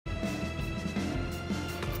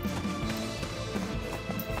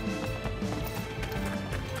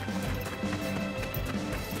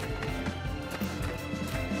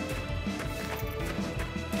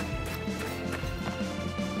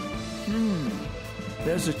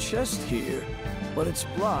There's a chest here, but it's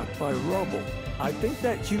blocked by rubble. I think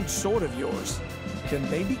that huge sword of yours can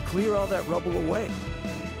maybe clear all that rubble away.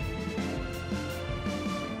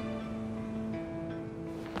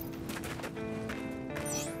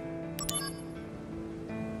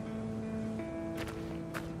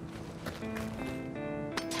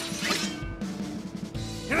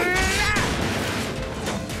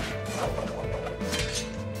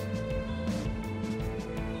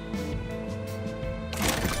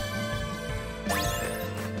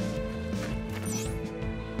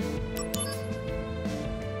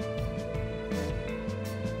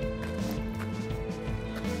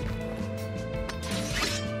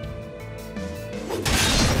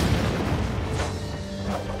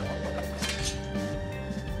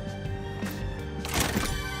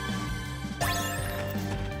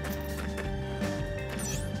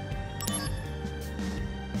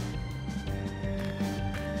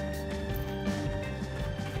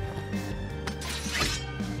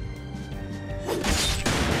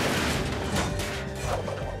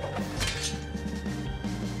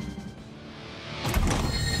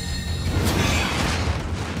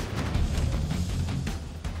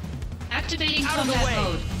 Activating combat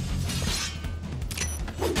mode.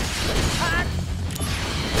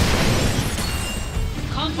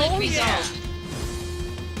 Conflict resolved.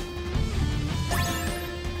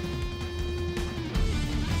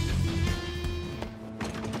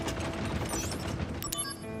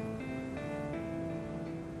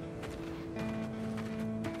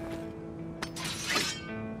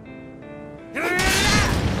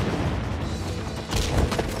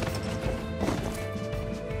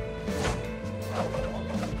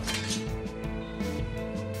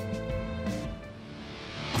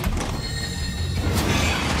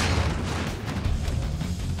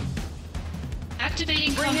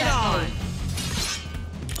 Activating combat mode.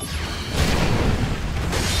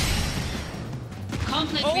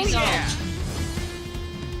 Conflict resolved. Yeah.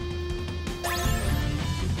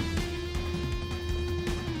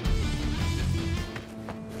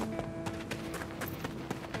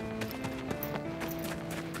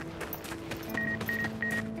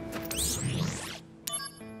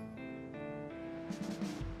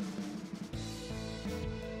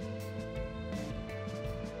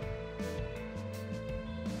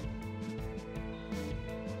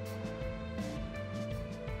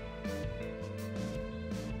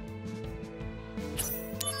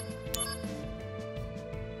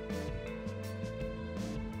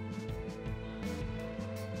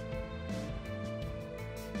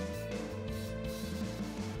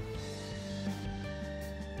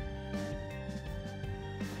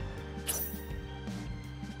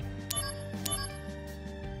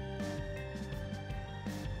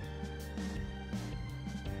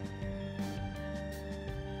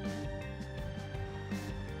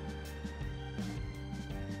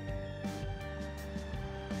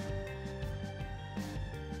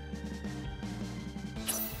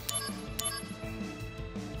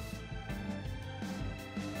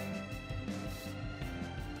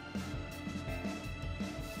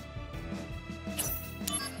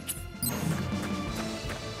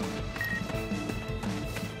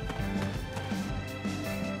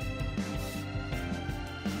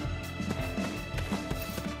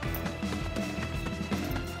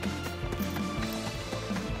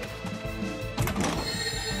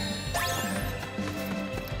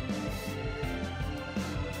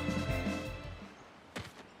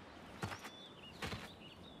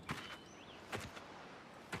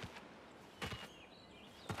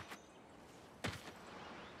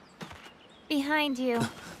 Behind you.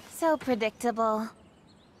 So predictable.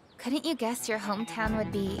 Couldn't you guess your hometown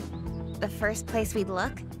would be the first place we'd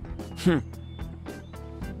look?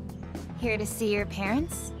 Here to see your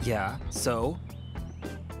parents? Yeah, so?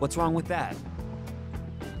 What's wrong with that?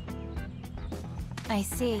 I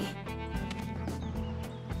see.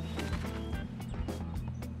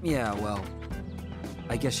 Yeah, well,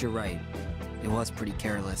 I guess you're right. It was pretty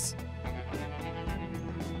careless.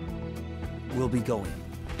 We'll be going.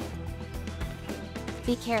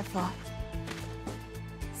 Be careful.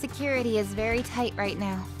 Security is very tight right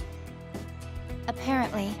now.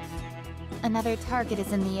 Apparently, another target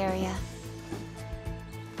is in the area.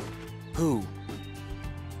 Who?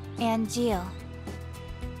 Angeal.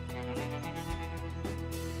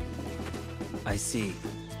 I see.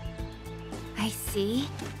 I see?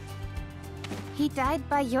 He died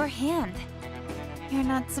by your hand. You're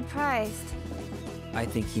not surprised. I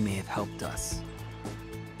think he may have helped us.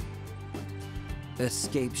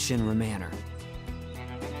 Escape Shinra Manor.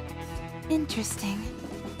 Interesting.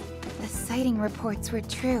 The sighting reports were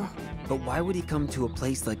true. But why would he come to a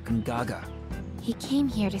place like Gongaga? He came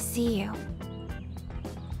here to see you.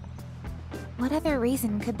 What other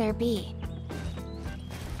reason could there be?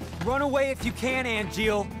 Run away if you can,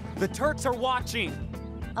 Angeal. The Turks are watching.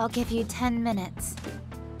 I'll give you 10 minutes.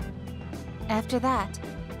 After that,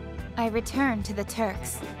 I return to the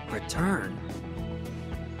Turks. Return?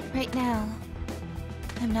 Right now,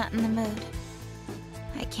 I'm not in the mood.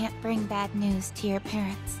 I can't bring bad news to your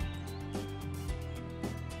parents.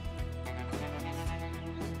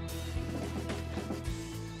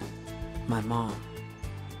 My mom.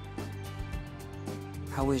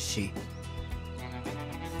 How is she?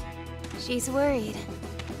 She's worried.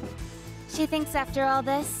 She thinks after all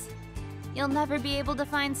this, you'll never be able to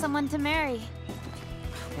find someone to marry.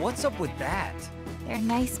 What's up with that? They're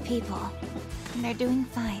nice people, and they're doing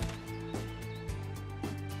fine.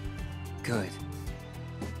 Good.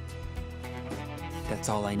 That's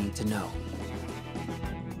all I need to know.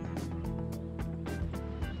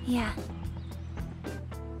 Yeah.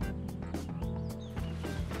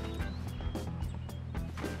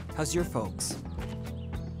 How's your folks?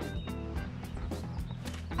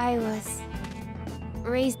 I was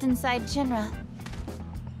raised inside Shinra.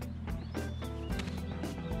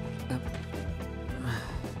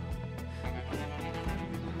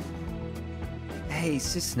 Hey,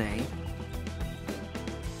 Sisney.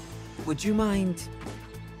 Would you mind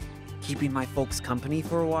keeping my folks company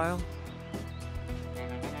for a while?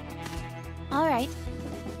 All right.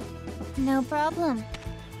 No problem.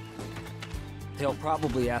 They'll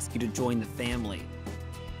probably ask you to join the family.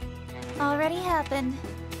 Already happened.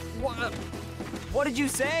 What? What did you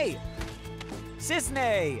say?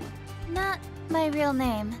 Sisney! Not my real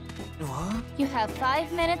name. What? You have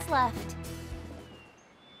 5 minutes left.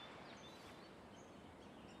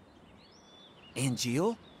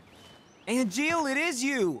 Angeal? Angeal, it is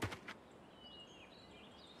you!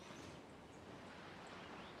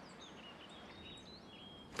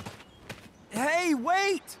 Hey,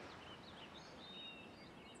 wait!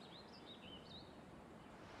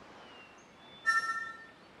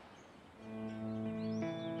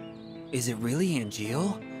 Is it really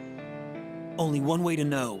Angeal? Only one way to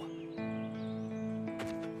know.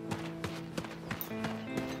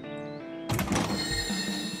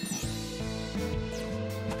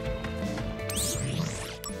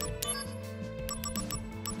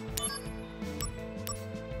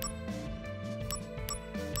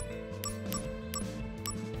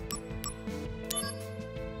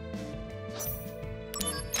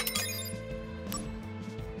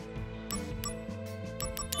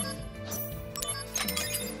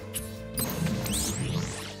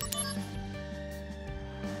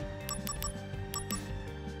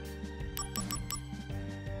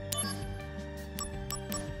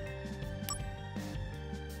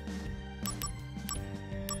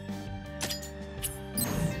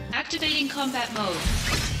 Activating combat mode.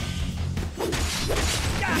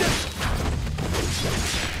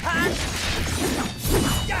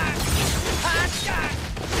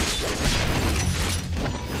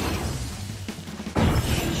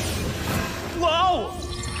 Whoa!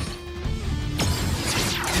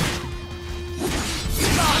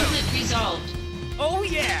 Conflict resolved. Oh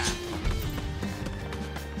yeah!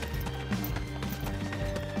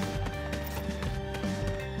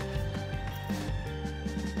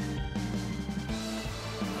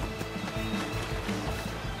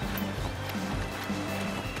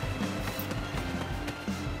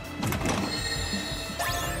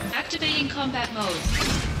 Activating combat mode.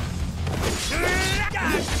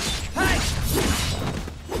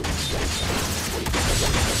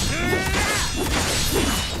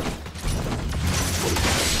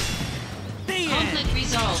 Conflict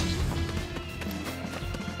resolved.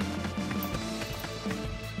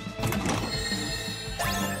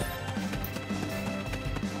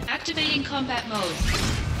 Activating combat mode.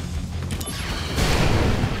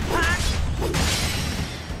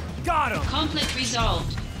 Got him! Conflict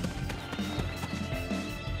resolved.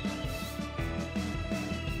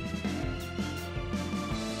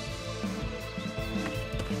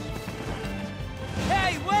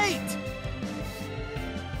 Hey, wait!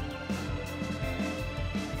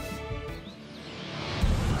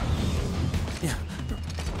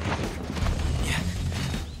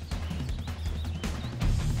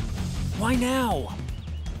 Why now?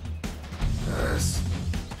 This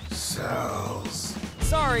sells.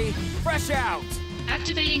 Sorry, fresh out.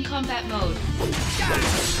 Activating combat mode.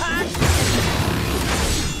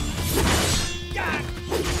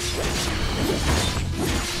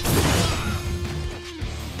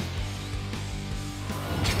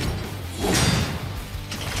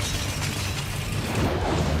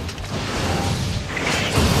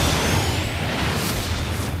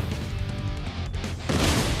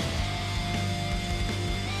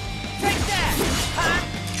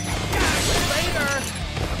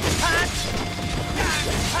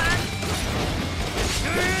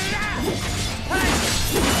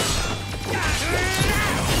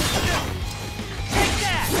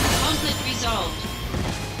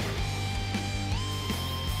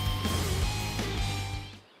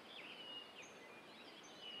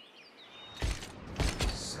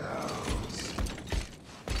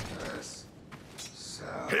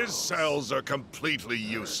 His cells are completely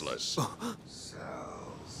useless.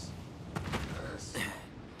 Cells.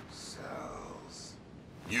 Cells.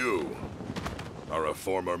 You are a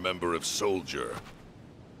former member of Soldier.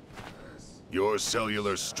 Your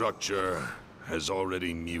cellular structure has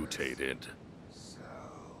already mutated.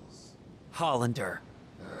 Hollander,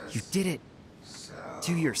 you did it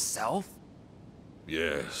to yourself?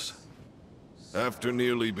 Yes. After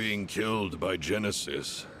nearly being killed by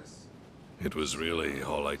Genesis, it was really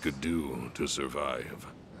all I could do to survive.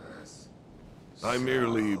 I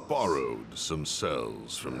merely borrowed some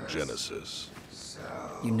cells from Genesis.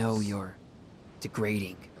 You know you're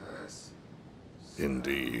degrading.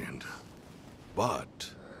 Indeed. But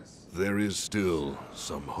there is still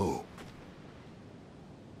some hope.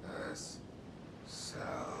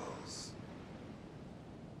 Cells.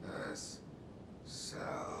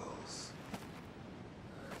 Cells.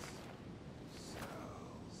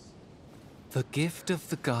 The gift of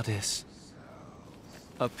the goddess.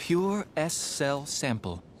 A pure S-cell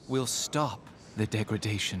sample will stop the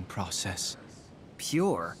degradation process.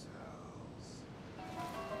 Pure?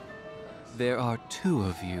 There are 2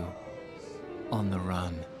 of you on the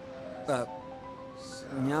run.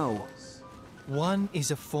 No. One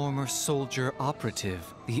is a former soldier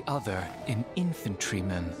operative, the other an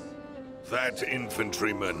infantryman. That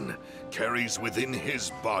infantryman carries within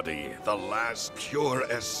his body the last pure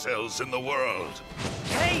S-cells in the world.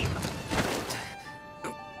 Hey!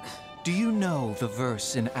 Do you know the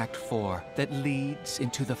verse in Act 4 that leads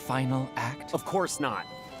into the final act? Of course not.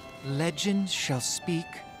 Legend shall speak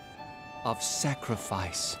of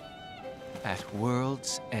sacrifice at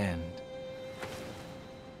world's end.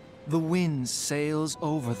 The wind sails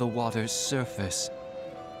over the water's surface,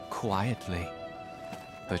 quietly,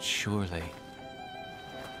 but surely.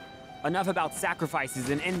 Enough about sacrifices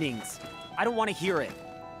and endings. I don't want to hear it.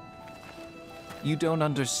 You don't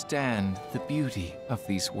understand the beauty of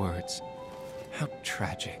these words. How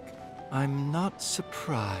tragic. I'm not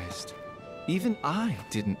surprised. Even I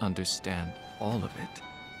didn't understand all of it.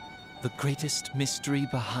 The greatest mystery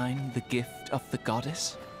behind the gift of the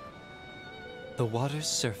goddess? The water's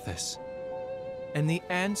surface. And the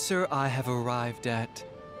answer I have arrived at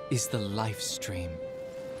is the life stream.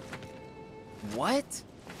 What?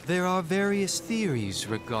 There are various theories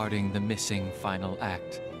regarding the missing final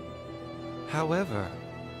act. However,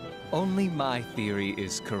 only my theory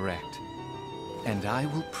is correct, and I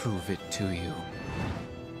will prove it to you.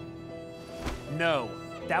 No,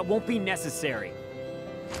 that won't be necessary.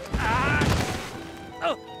 Ah!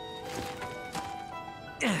 Oh!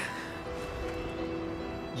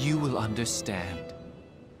 You will understand.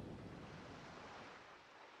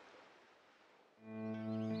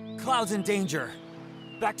 Cloud's in danger.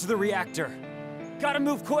 Back to the reactor. Gotta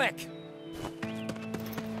move quick!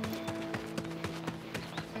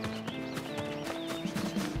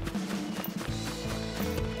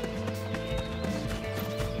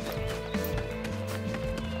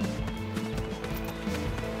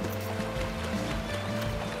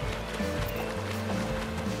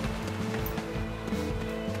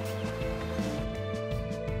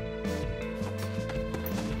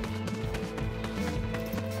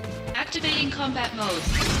 Activating combat mode.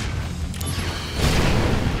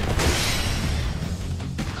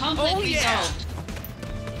 Conflict resolved.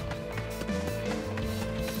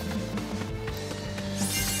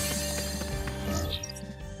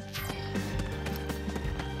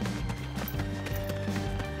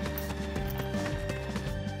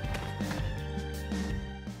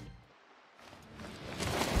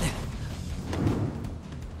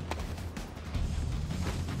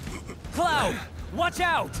 Cloud! Watch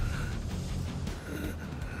out!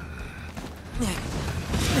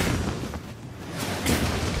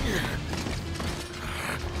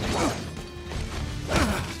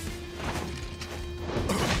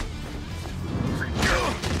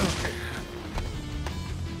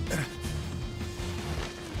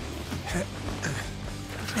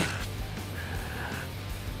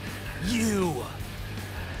 You!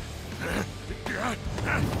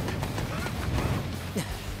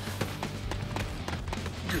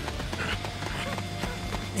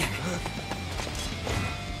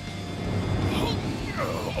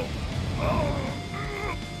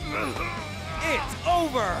 It's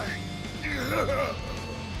over!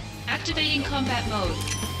 Activating combat mode.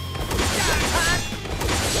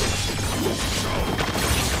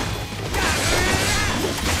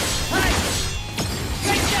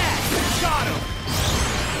 Take that! Got him!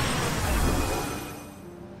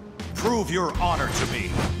 Prove your honor to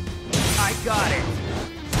me. I got it!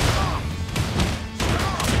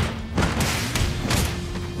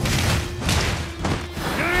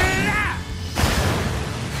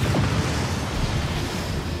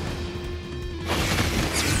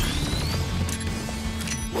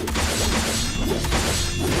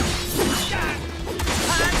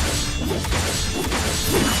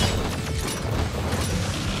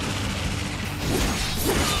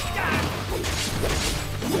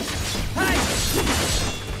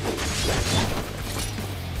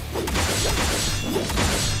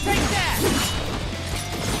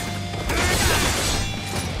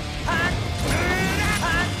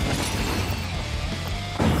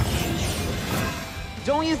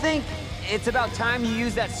 don't you think it's about time you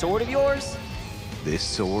use that sword of yours? This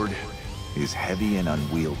sword is heavy and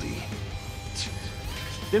unwieldy.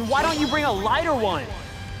 Then why don't you bring a lighter one?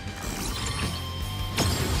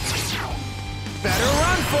 Better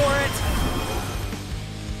run for it!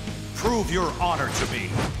 Prove your honor to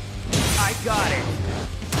me. I got it.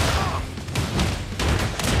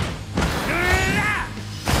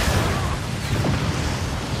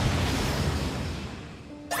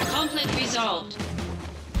 Conflict resolved.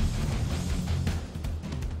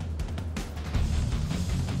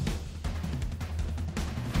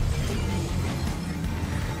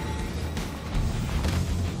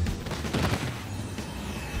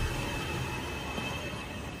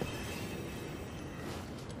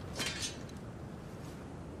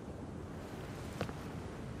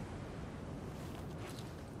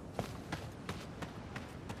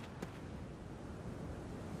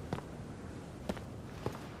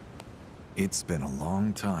 It's been a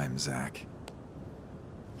long time, Zack.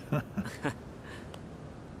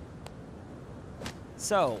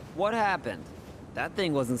 So, what happened? That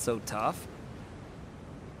thing wasn't so tough.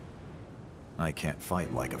 I can't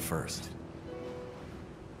fight like a first.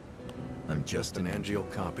 I'm just an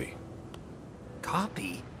Angeal copy.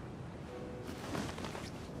 Copy?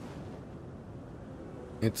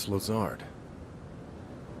 It's Lazard.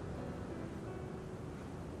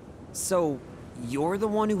 So, you're the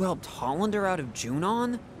one who helped Hollander out of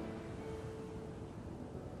Junon?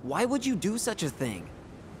 Why would you do such a thing?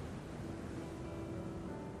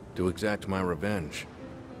 To exact my revenge.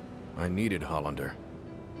 I needed Hollander.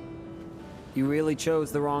 You really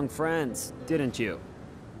chose the wrong friends, didn't you?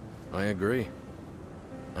 I agree.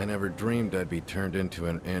 I never dreamed I'd be turned into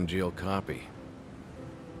an Angeal copy.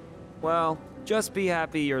 Well, just be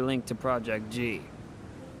happy you're linked to Project G.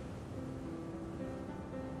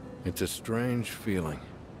 It's a strange feeling.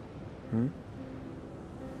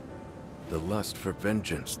 The lust for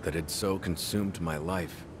vengeance that had so consumed my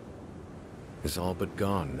life is all but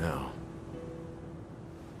gone now.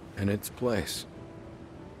 In its place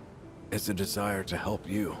is a desire to help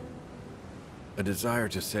you. A desire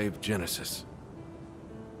to save Genesis.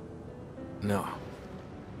 No.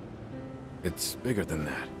 It's bigger than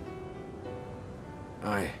that.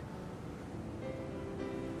 I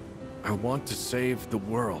want to save the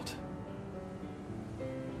world.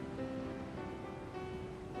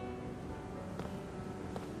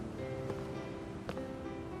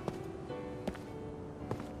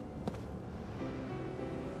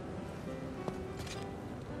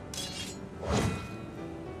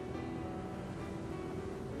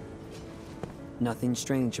 Nothing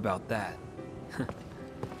strange about that.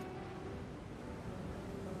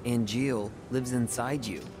 Angeal lives inside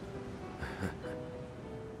you.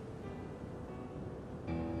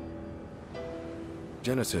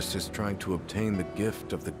 Genesis is trying to obtain the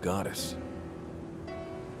gift of the goddess.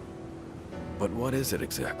 But what is it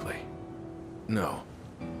exactly? No.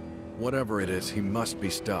 Whatever it is, he must be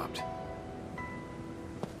stopped.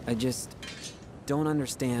 I just don't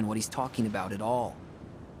understand what he's talking about at all.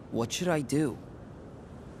 What should I do?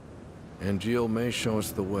 Angeal may show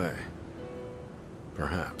us the way.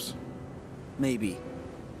 Perhaps. Maybe.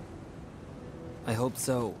 I hope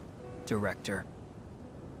so, Director.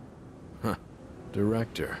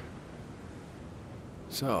 Director.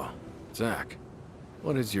 So, Zack,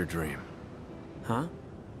 what is your dream? Huh?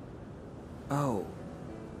 Oh.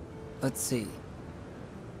 Let's see.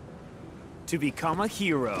 To become a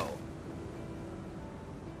hero.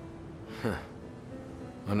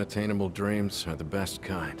 Unattainable dreams are the best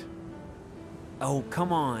kind. Oh,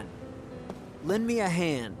 come on. Lend me a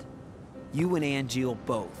hand. You and Angeal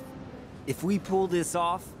both. If we pull this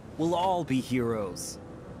off, we'll all be heroes.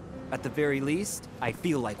 At the very least, I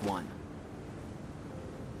feel like one.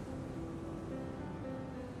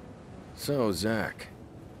 So, Zack,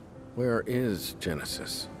 where is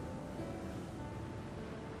Genesis?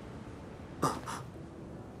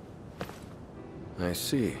 I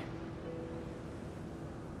see.